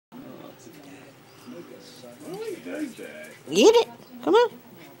Oh, he does that. Get it. Come on.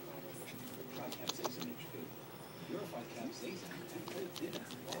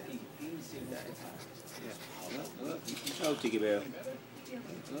 Oh, Tiggy Bear.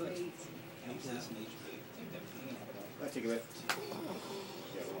 Tiggy Bear.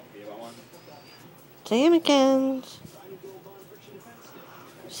 Sammykins.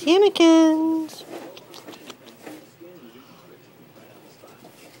 Sammykins.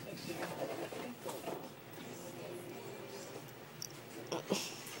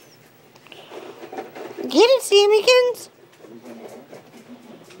 Get it, Sammykins.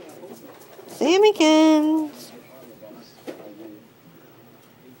 Sammykins.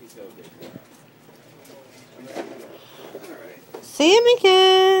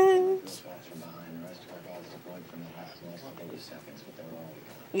 Sammykins.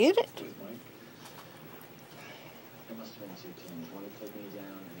 Get it.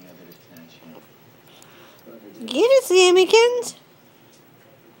 Get it, Sammykins.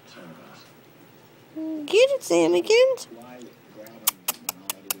 Get it, Sammykins.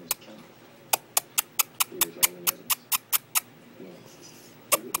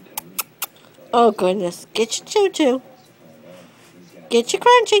 Oh, goodness. Get your choo-choo. Get your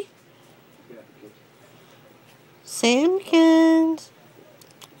crunchy. Sammykins.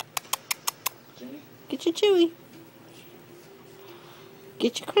 Get your chewy.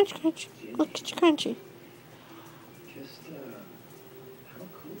 Get your crunch. Look, get your crunchy. Just, how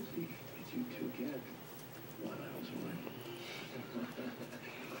cozy did you two get while I was away?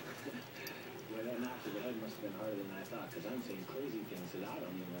 Well, that knock to the head must have been harder than I thought, because I'm saying crazy things that I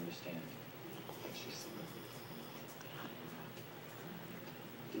don't even understand. Like she's saying.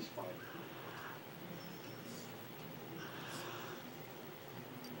 He's fine.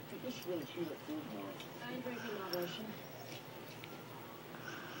 I guess you really treat it food more. I'm drinking moderation.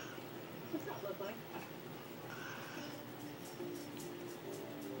 What's that look like?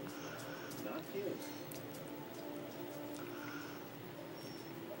 Not you.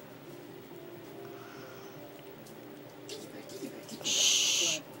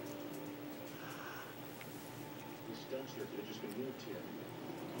 Shh. This dumpster could have just been moved here.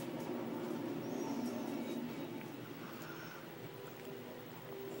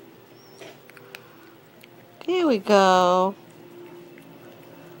 Here we go.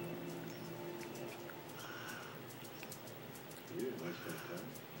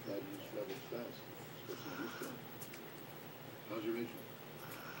 How's your agent?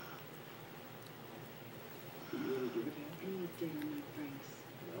 Did you ever give it to him? Any dinner, my Franks?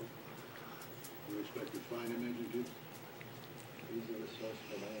 No. You expect to find him, Agent Gibbs? He's in the source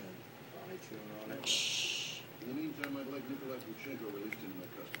for land. I tune on it. Shh. In the meantime, I'd like Nikolai Puchenko released into my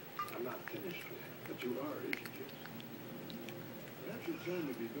custody. I'm not finished yet. But you are, Agent Gibbs. Perhaps your time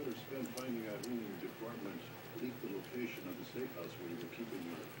would be better spent finding out whom in your department leaked the location of the safe house where you were keeping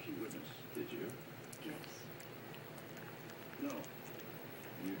your key witness. Did you? Yes. No.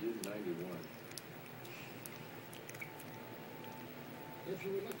 You did 91. If you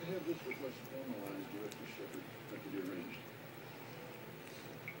would like to have this request formalized, Director Shepard, that could be arranged.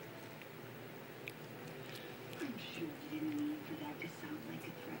 I'm sure you didn't mean for that to sound like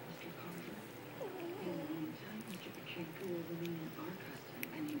a threat, Mr. Carter. In the meantime, Mr. Puchenko will remain in our custody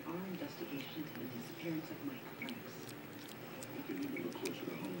and in our investigation into the disappearance of Mike Franks. You can even look closer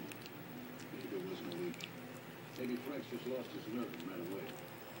to home. Maybe there wasn't a leak. Maybe Franks just lost his nerve and ran away.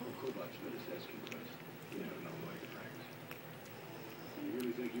 Or Kobach made his asking price. You never know Mike Franks. You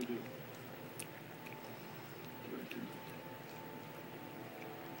really think you do? Director.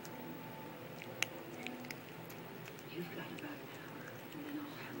 You've got about an hour, and then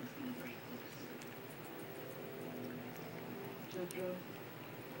all hell is gonna break loose. Jojo,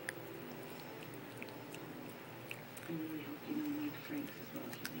 I really hope you know Mike Franks as well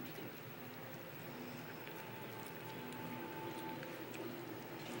as you think you do.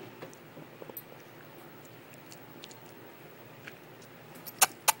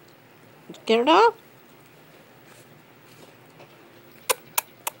 Get it off?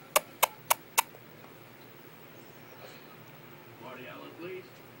 Marty Allen, please.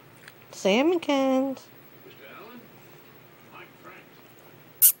 Sammykins.